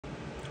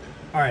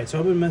Alright, so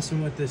I've been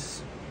messing with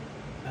this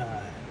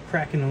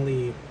Kraken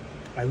Elite.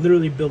 I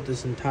literally built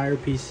this entire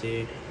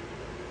PC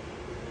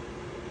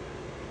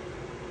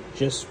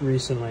just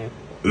recently.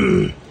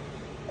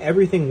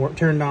 Everything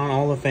turned on,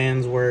 all the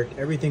fans worked,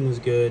 everything was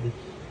good.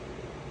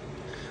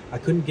 I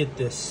couldn't get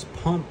this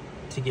pump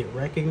to get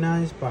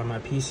recognized by my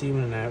PC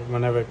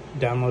whenever I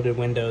downloaded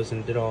Windows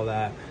and did all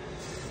that.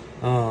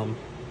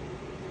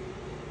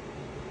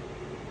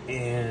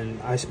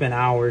 And I spent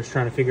hours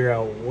trying to figure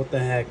out what the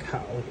heck,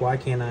 why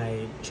can't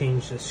I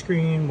change the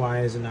screen? Why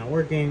is it not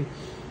working?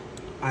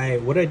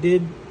 What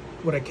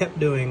I kept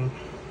doing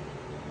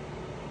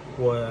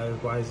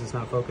was, why is this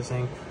not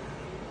focusing?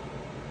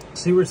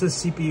 See where it says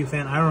CPU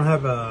fan? I don't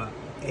have a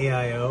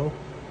AIO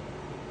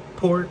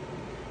port,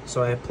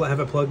 so I have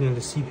it plugged into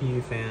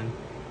CPU fan.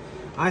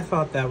 I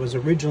thought that was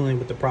originally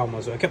what the problem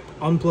was. So I kept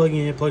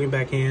unplugging it, plugging it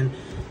back in.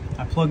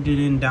 I plugged it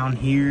in down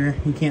here.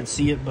 You can't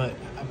see it, but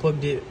I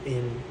plugged it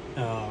in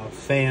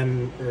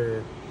fan,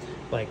 or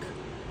like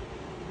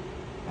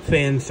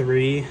fan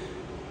 3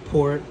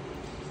 port.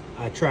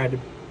 I tried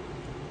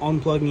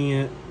unplugging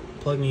it,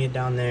 plugging it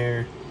down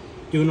there,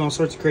 doing all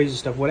sorts of crazy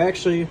stuff. What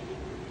actually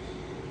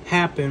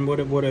happened, what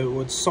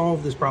would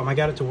solve this problem, I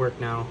got it to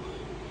work now.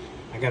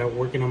 I got it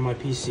working on my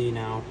PC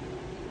now.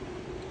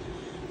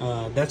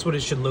 That's what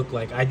it should look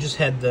like. I just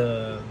had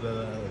the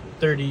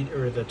 30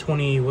 or the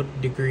 20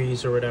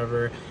 degrees or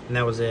whatever, and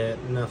that was it.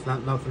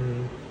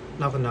 Nothing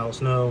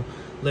else. No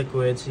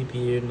liquid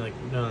CPU, like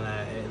none of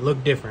that. It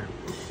looked different.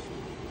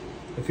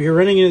 If you're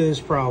running into this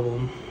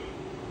problem,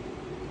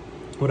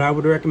 what I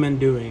would recommend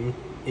doing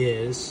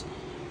is,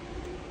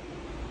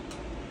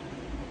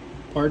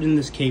 pardon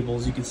this cable,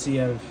 as you can see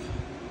I've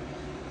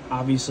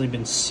obviously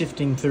been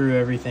sifting through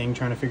everything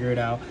trying to figure it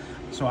out.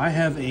 So I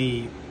have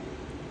a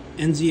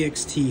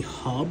Nzxt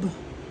hub.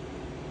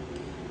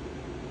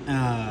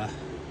 I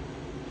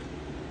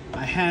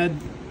had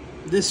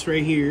this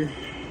right here.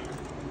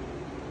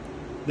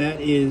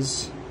 That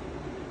is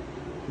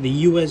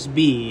the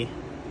USB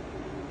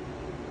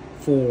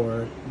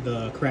for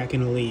the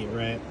Kraken Elite,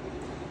 right?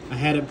 I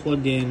had it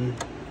plugged in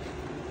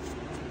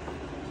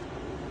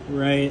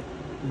right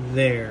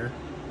there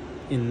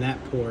in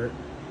that port.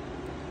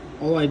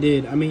 All I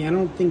did, I mean, I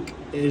don't think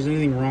there's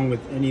anything wrong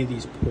with any of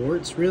these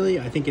ports, really.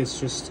 I think it's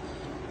just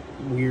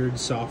weird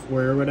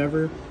software or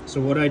whatever.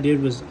 So what I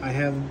did was, I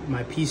have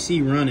my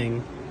PC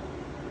running,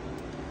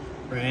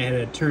 right? I had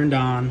it turned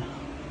on.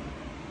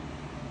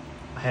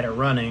 I had it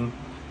running.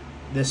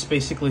 This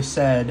basically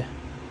said,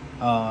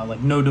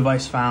 like, no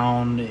device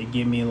found. It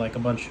gave me like a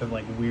bunch of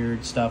like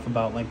weird stuff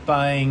about like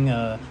buying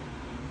a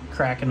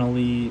Kraken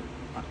Elite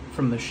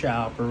from the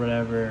shop or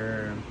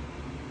whatever.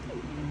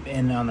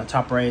 And on the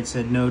top right it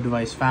said no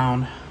device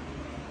found.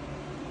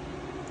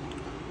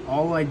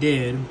 All I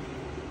did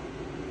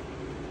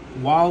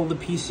while the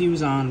PC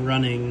was on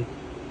running,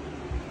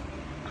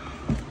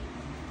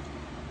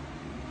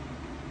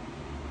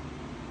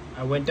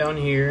 I went down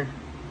here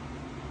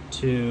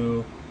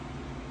to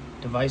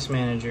device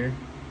manager,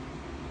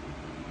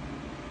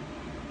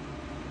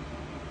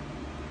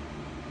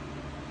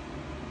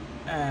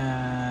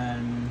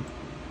 and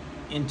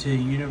into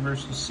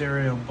universal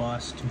serial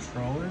bus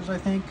controllers, I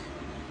think.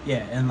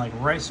 Yeah, and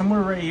like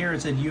somewhere right here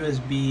it said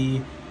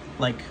USB,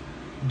 like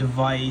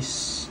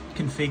device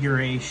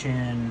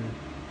configuration.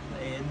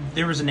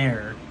 There was an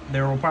error.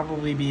 There will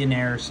probably be an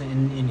error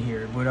in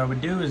here. What I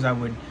would do is I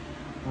would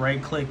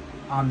right click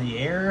on the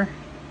error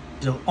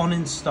to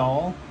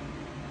uninstall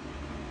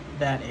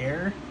that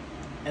error,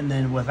 and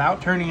then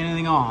without turning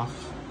anything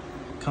off,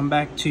 come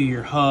back to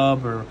your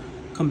hub or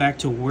come back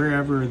to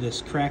wherever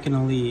this Kraken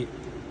Elite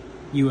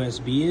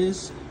USB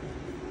is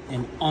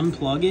and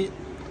unplug it.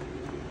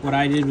 What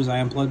I did was I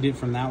unplugged it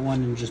from that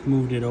one and just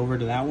moved it over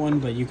to that one,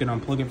 but you can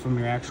unplug it from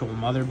your actual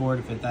motherboard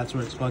if that's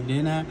where it's plugged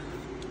in at.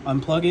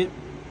 Unplug it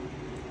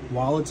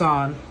while it's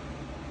on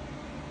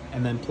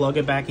and then plug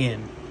it back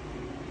in.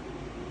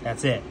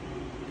 That's it.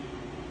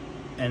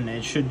 And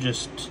it should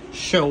just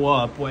show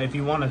up. Well, if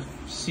you want to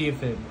see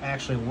if it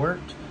actually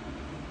worked,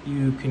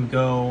 you can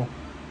go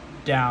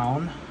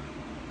down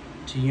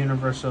to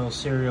Universal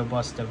Serial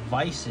Bus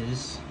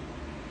Devices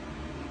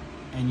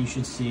and you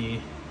should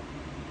see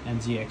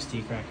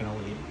Nzxt Kraken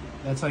Elite.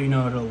 That's how you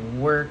know it'll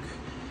work.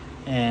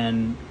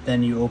 And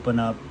then you open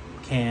up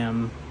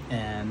cam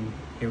and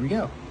here we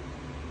go.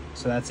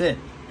 So that's it.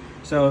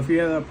 So if you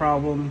have a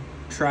problem,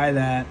 try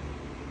that.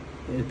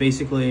 It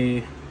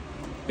basically,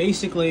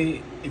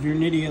 if you're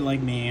an idiot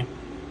like me,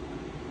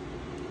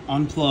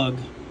 unplug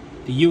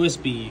the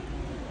USB,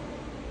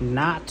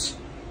 not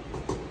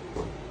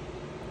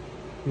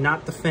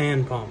the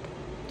fan pump.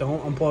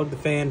 Don't unplug the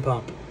fan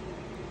pump.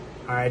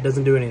 Alright, it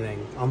doesn't do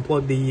anything.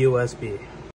 Unplug the USB.